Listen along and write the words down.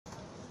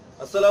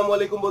আসসালামু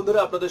আলাইকুম বন্ধুরা,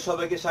 আপনাদের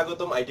সবাইকে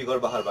স্বাগতম আইটি ঘর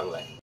বাহার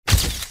বাংলায়।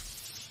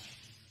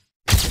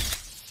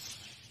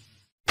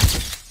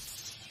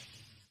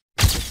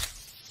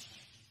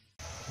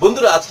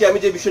 বন্ধুরা, আজকে আমি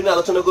যে বিষয় নিয়ে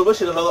আলোচনা করব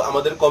সেটা হলো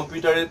আমাদের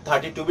কম্পিউটারের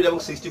 32 বিট এবং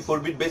 64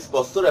 বিট বেস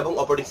প্রসেসর এবং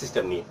অপারেটিং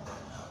সিস্টেম নিয়ে।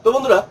 তো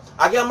বন্ধুরা,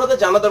 আগে আমাদের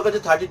জানা দরকার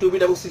যে 32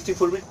 বিট এবং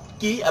 64 বিট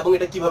কি এবং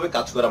এটা কিভাবে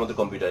কাজ করে আমাদের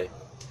কম্পিউটারে।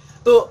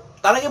 তো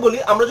তার আগে বলি,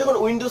 আমরা যখন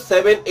উইন্ডোজ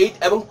 7, 8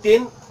 এবং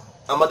 10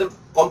 আমাদের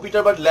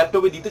কম্পিউটার বা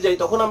ল্যাপটপে দিতে যাই,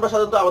 তখন আমরা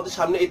সাধারণত আমাদের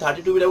সামনে এই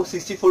 32 বিট এবং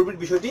 64 বিট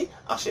বিষয়টি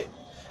আসে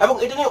এবং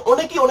এটা নিয়ে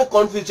অনেকেই অনেক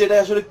কনফিউজ, এটা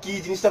আসলে কি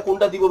জিনিসটা,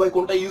 কোনটা দিব ভাই,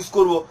 কোনটা ইউজ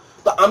করব।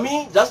 তো আমি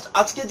জাস্ট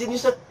আজকে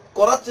জিনিসটা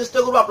করার চেষ্টা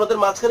করবো, আপনাদের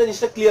মাঝখানে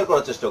জিনিসটা ক্লিয়ার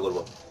করার চেষ্টা করব।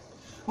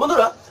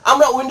 বন্ধুরা,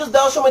 আমরা উইন্ডোজ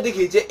দেওয়ার সময়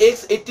দেখি যে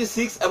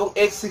x86 এবং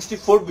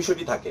x64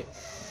 বিষয়টি থাকে।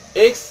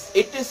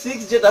 x86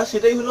 যেটা,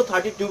 সেটাই হলো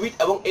 32 বিট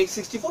এবং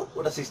x64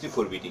 ওটা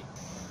 64 বিটই।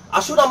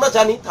 আসুন আমরা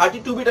জানি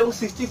 32 বিট এবং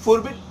 64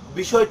 বিট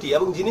বিষয়টি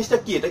এবং জিনিসটা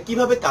কি, এটা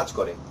কিভাবে কাজ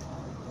করে।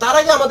 তার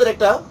আগে আমাদের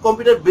একটা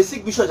কম্পিউটার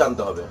বেসিক বিষয়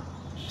জানতে হবে।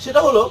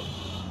 সেটা হলো,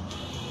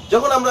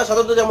 যখন আমরা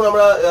সাধারণত যেমন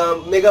আমরা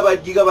মেগাবাইট,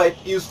 গিগাবাইট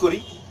ইউজ করি,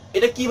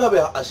 এটা কিভাবে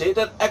আসে?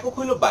 এটার একক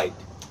হলো বাইট।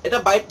 এটা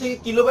বাইট থেকে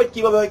কিলোবাইট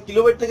কিভাবে হয়,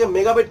 কিলোবাইট থেকে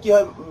মেগাবাইট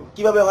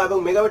কিভাবে হয় এবং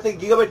মেগাবাইট থেকে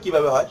গিগাবাইট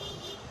কিভাবে হয়,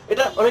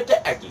 এটা অনেকটা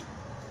একই।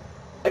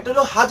 একটা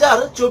হলো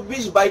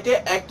 1024 বাইটে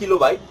 1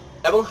 কিলোবাইট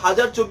এবং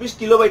 1024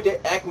 কিলোবাইটে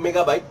 1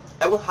 মেগাবাইট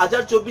এবং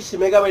 1024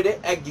 মেগাবাইটে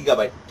 1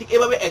 গিগাবাইট। ঠিক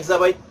এভাবে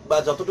এক্সাবাইট বা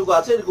যতটুকু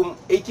আছে এরকম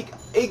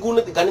এই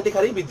গাণিতিক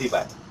হারেই বৃদ্ধি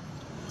পায়।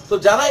 তো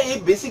যারা এই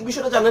বেসিক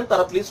বিষয়টা জানেন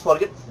তারা প্লিজ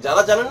ফরগেট,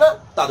 যারা জানেন না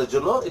তাদের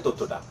জন্য এই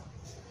তথ্যটা।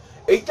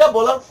 এইটা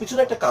বলার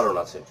পিছনে একটা কারণ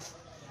আছে।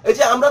 এই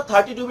যে আমরা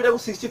 32 বিট এবং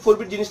 64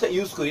 বিট জিনিসটা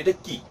ইউজ করি, এটা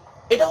কি?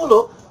 এটা হলো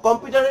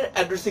কম্পিউটারের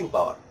অ্যাড্রেসিং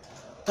পাওয়ার।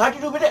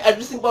 32 বিটে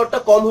অ্যাড্রেসিং পাওয়ারটা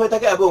কম হয়ে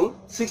থাকে এবং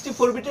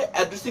 64 বিটে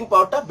অ্যাড্রেসিং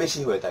পাওয়ারটা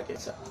বেশি হয়ে থাকে।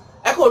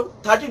 এখন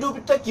 32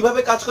 বিটটা কিভাবে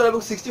কাজ করে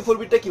এবং 64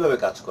 বিটটা কিভাবে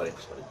কাজ করে?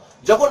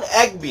 যখন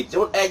এক বিট,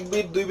 যেমন 1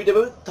 বিট, 2 বিট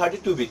এবং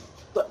 32 বিট,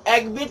 তো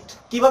 1 বিট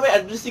কিভাবে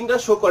অ্যাড্রেসিংটা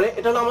শো করে,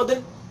 এটা হলো আমাদের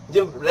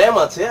যে র্যাম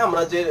আছে,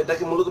 আমরা যে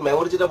এটাকে মূলত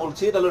মেমোরি যেটা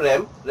বলছি, এটা হলো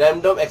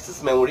র্যান্ডম অ্যাক্সেস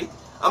মেমোরি।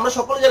 আমরা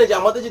সকলে জানি যে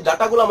আমাদের যে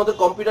ডাটাগুলো আমাদের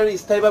কম্পিউটারে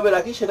স্থায়ীভাবে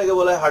রাখি সেটাকে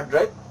বলা হয় হার্ড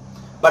ড্রাইভ।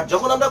 বাট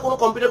যখন আমরা কোনো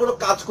কম্পিউটার কোনো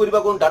কাজ করি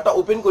বা কোনো ডাটা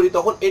ওপেন করি,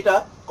 তখন এটা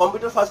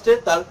কম্পিউটার ফার্স্টে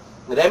তার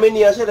র্যামে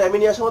নিয়ে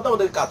আসার মতো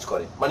আমাদের কাজ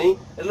করে। মানে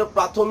এটা হলো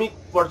প্রাথমিক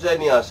পর্যায়ে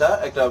নিয়ে আসা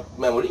একটা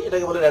মেমোরি,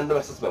 এটাকে বলে র্যান্ডম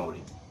অ্যাক্সেস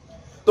মেমোরি।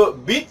 তো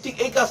বিট ঠিক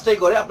এই কাজটাই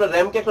করে, আপনার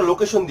র্যামকে একটা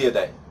লোকেশন দিয়ে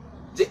দেয়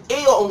যে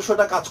এই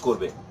অংশটা কাজ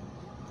করবে।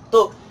 তো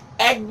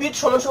 1 বিট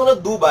সমান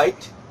 2 বাইট,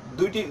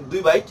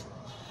 2 বাইট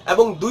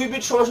এবং 2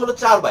 বিট সমান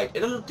 4 বাইট।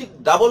 এটা হলো ঠিক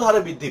ডাবল হারে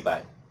বৃদ্ধি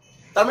পায়।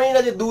 তার মানে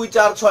না যে 2,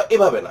 4, 6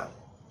 এভাবে না।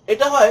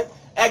 এটা হয়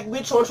 1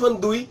 বিট সমান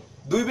 2,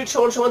 2 বিট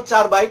সমান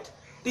 4 বাইট,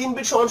 3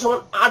 বিট সমান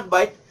 8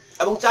 বাইট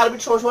এবং 4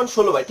 বিট সমান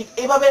 16 বাইট। ঠিক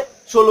এইভাবে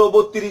 16,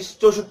 32,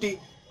 64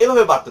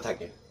 এভাবে বাড়তে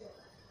থাকে।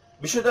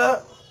 বিষয়টা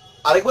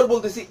আরেকবার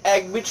বলতেছি,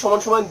 1 বিট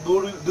সমান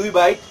 2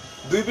 বাইট,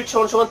 2 বিট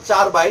সমান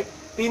 4 বাইট,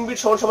 3 বিট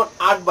সমান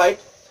 8 বাইট,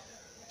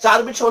 4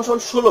 বিট সমান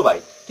 16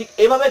 বাইট। ঠিক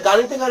এভাবে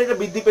গাণিতিক হারে এটা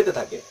বৃদ্ধি পেতে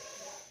থাকে।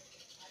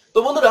 তো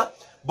বন্ধুরা,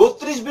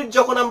 32 বিট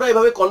যখন আমরা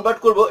এভাবে কনভার্ট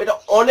করব, এটা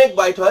অনেক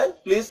বাইট হয়।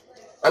 প্লিজ,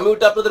 আমি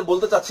ওটা আপনাদের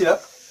বলতে চাচ্ছি না।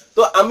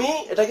 তো আমি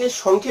এটাকে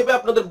সংক্ষেপে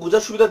আপনাদের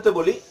বোঝার সুবিধার্থে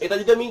বলি, এটা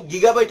যদি আমি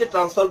গিগাবাইটে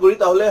ট্রান্সফার করি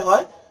তাহলে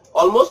হয়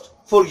অলমোস্ট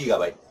 4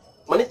 গিগাবাইট,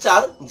 মানে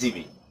 4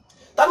 জিবি।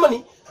 তার মানে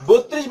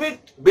 32 বিট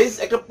বেস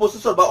একটা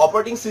প্রসেসর বা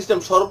অপারেটিং সিস্টেম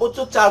সর্বোচ্চ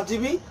 4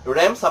 জিবি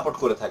র্যাম সাপোর্ট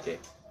করে থাকে।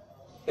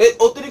 এর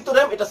অতিরিক্ত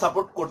র্যাম এটা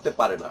সাপোর্ট করতে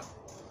পারে না।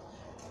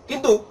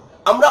 কিন্তু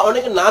আমরা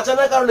অনেকে না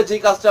জানার কারণে যে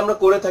কাজটা আমরা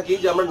করে থাকি,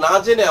 যে আমরা না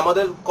জেনে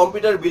আমাদের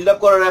কম্পিউটার বিল্ড আপ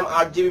করা র্যাম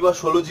 8 জিবি বা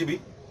 16 জিবি,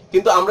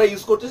 কিন্তু আমরা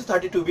ইউজ করতেছি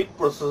 32 বিট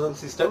প্রসেসিং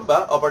সিস্টেম বা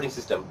অপারেটিং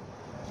সিস্টেম।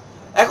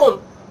 এখন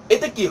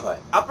এতে কি হয়,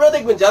 আপনারা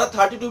দেখবেন যারা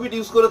 32 বিট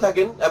ইউজ করে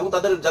থাকেন এবং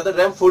যাদের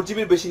র্যাম 4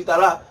 জিবির বেশি,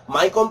 তারা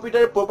মাই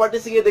কম্পিউটারের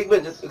প্রপার্টিসে গিয়ে দেখবেন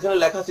যে এখানে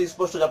লেখা আছে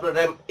স্পষ্ট যে আপনার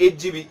RAM 8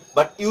 GB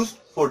but use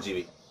 4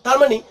 GB. তার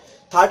মানে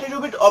 32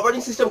 বিট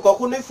অপারেটিং সিস্টেম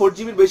কখনোই 4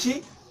 জিবির বেশি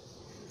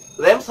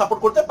র্যাম সাপোর্ট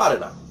করতে পারে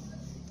না।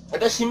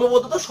 এটা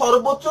সীমাবদ্ধতা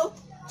সর্বোচ্চ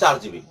 4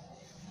 জিবি।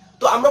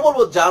 তো আমরা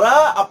বলবো যারা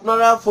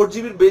আপনারা 4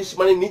 জিবির বেশি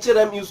মানে নিচে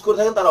র্যাম ইউজ করে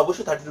থাকেন, তারা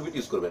অবশ্যই 32 বিট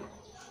ইউজ করবেন।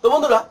 তো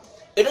বন্ধুরা,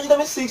 এটা যদি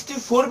আমি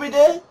 64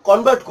 বিটে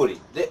কনভার্ট করি,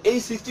 যে এই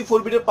 64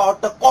 বিটের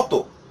পাওয়ারটা কত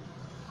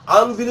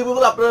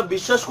আনবিলিভেবল, আপনারা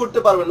বিশ্বাস করতে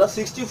পারবেন না।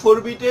 64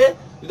 বিটে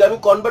যদি আমি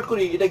কনভার্ট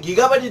করি, এটা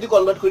গিগাবাইট যদি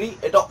কনভার্ট করি,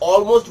 এটা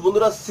অলমোস্ট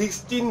বন্ধুরা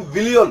 16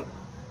 বিলিয়ন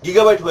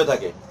গিগাবাইট হয়ে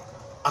থাকে।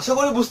 আশা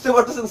করি বুঝতে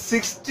পারতেছেন,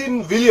 16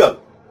 বিলিয়ন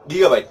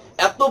গিগাবাইট।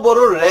 এত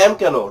বড় র্যাম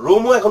কেন?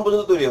 রোমও এখন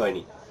পর্যন্ত তৈরি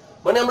হয়নি,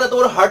 মানে আমরা এত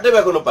বড় হার্ড ড্রাইভ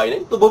এখনো পাইনি।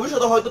 তো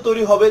ভবিষ্যতে হয়তো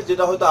তৈরি হবে,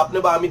 যেটা হয়তো আপনি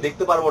বা আমি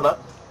দেখতে পারবো না।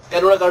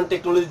 কারণ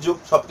টেকনোলজির যুগ,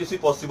 সবকিছুই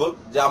পসিবল।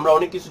 যে আমরা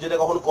অনেক কিছু যেটা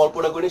কখনো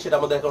কল্পনা করিনি, সেটা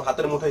আমাদের এখন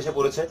হাতের মুঠোয় এসে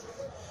পড়েছে।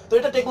 তো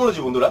এটা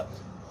টেকনোলজি বন্ধুরা,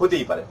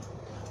 হতেই পারে।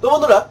 তো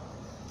বন্ধুরা,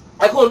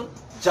 এখন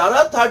যারা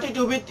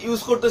 32 বিট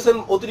ইউজ করতেছেন,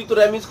 অতিরিক্ত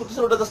র্যাম ইউজ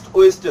করতেছেন, ওটা জাস্ট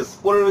ওয়েস্টেজ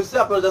পড়ে রয়েছে,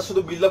 আপনারা জাস্ট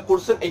শুধু বিল্ড আপ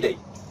করছেন, এটাই।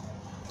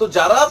 তো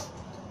যারা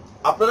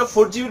আপনারা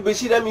 4 জিবির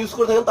বেশি র্যাম ইউজ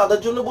করে থাকেন, তাদের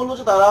জন্য বলবো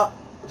যে তারা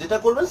যেটা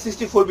করবেন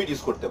 64 বিট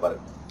ইউজ করতে পারেন।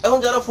 এখন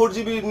যারা 4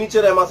 জিবির নিচে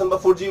র্যাম আছেন বা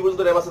 4 জিবি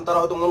পর্যন্ত র্যাম আছেন, তারা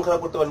হয়তো মন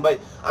খারাপ করতে পারেন, ভাই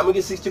আমি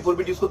কি 64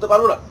 বিট ইউজ করতে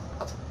পারবো না?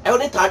 আচ্ছা,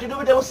 এখন এই 32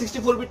 বিট এবং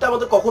 64 বিটটা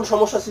আমাদের কখন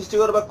সমস্যা সৃষ্টি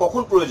করে বা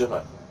কখন প্রয়োজন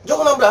হয়?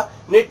 যখন আমরা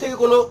নেট থেকে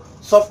কোনো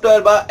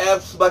সফটওয়্যার বা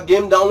অ্যাপস বা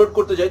গেম ডাউনলোড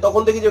করতে যাই,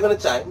 তখন দেখি যে ওখানে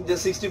চাই যে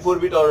 64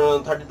 বিট আর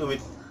 32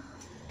 বিট,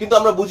 কিন্তু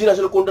আমরা বুঝি না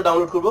আসলে কোনটা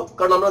ডাউনলোড করব,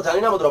 কারণ আমরা জানি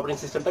না আমাদের অপারেটিং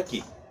সিস্টেমটা কি।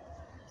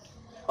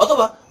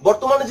 অথবা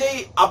বর্তমানে যেই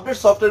আপডেট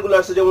সফটওয়্যার গুলো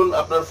আছে, যেমন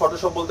আপনার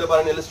ফটোশপ বলতে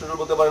পারেন,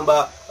 ইলাস্ট্রেটর বলতে পারেন, বা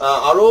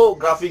আরো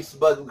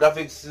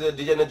গ্রাফিক্স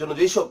ডিজাইনের জন্য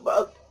যেই সব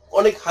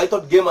অনেক হাই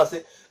থট গেম আছে,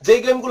 যেই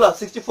গেমগুলো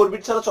 64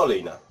 বিট ছাড়া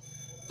চলেই না।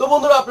 তো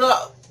বন্ধুরা, আপনারা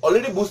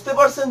অলরেডি বুঝতে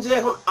পারছেন যে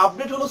এখন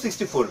আপডেট হলো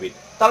 64 বিট।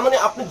 তার মানে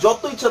আপনি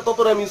যত ইচ্ছা তত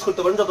র্যাম ইউজ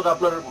করতে পারেন, যতটা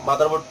আপনার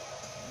মাদারবোর্ড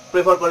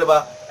প্রেফার করে, বা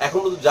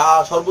এখন যা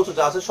সর্বোচ্চ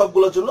যা আছে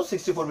সবগুলোর জন্য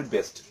 64 বিট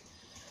বেস্ট।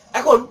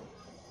 এখন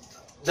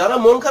যারা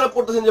মন খারাপ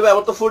করতেছেন যে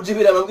আমার তো 4GB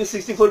র্যাম, আমি কি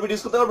 64 বিট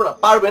ইউজ করতে পারবো না?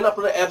 পারবেন,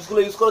 আপনার অ্যাপস গুলো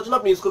ইউজ করার জন্য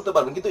আপনি ইউজ করতে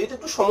পারবেন, কিন্তু এটা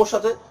একটু সমস্যা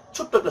আছে,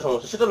 ছোট্ট একটা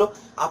সমস্যা। সেটা হলো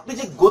আপনি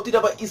যে গতিটা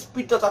বা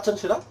স্পিডটা চাচ্ছেন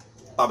সেটা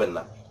পাবেন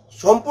না।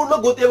 সম্পূর্ণ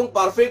গতি এবং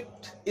পারফেক্ট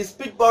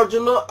স্পিড পাওয়ার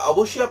জন্য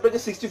অবশ্যই আপনাকে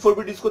 64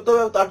 বিট ইউজ করতে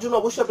হবে, তার জন্য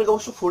অবশ্যই আপনাকে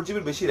 4GB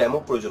বেশি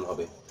র্যামও প্রয়োজন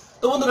হবে।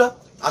 তো বন্ধুরা,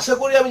 আশা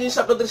করি আমি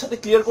জিনিসটা আপনাদের সাথে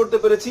ক্লিয়ার করতে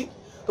পেরেছি।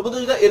 তো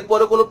বন্ধুরা, যদি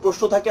এরপরে কোনো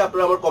প্রশ্ন থাকে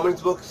আপনারা আমার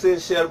কমেন্টস বক্সে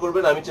শেয়ার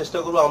করবেন। আমি চেষ্টা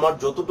করবো আমার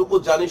যতটুকু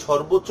জানি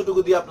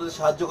সর্বোচ্চটুকু দিয়ে আপনাদের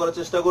সাহায্য করার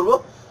চেষ্টা করব।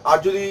 আর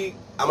যদি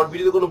আমার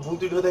ভিডিওতে কোনো ভুল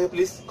ত্রুটি হয়ে থাকে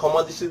প্লিজ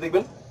ক্ষমা দৃষ্টিতে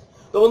দেখবেন।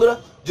 তো বন্ধুরা,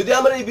 যদি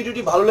আমার এই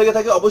ভিডিওটি ভালো লেগে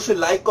থাকে অবশ্যই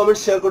লাইক কমেন্ট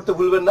শেয়ার করতে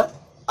ভুলবেন না।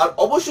 আর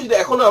অবশ্যই যদি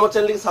এখনো আমার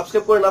চ্যানেলটিকে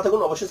সাবস্ক্রাইব করে না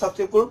থাকুন অবশ্যই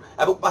সাবস্ক্রাইব করুন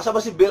এবং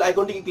পাশাপাশি বেল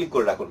আইকনটিকে ক্লিক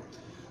করে রাখুন,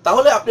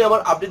 তাহলে আপনি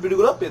আমার আপডেট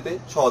ভিডিওগুলো পেতে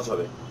সহজ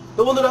হবে।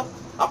 তো বন্ধুরা,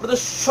 আপনাদের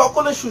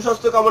সকলের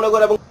সুস্বাস্থ্য কামনা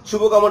করে এবং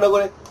শুভ কামনা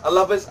করে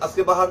আল্লাহ হাফেজ।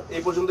 আজকে বাহার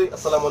এই পর্যন্তই।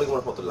 আসসালামু আলাইকুম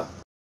রহমতুল্লাহ।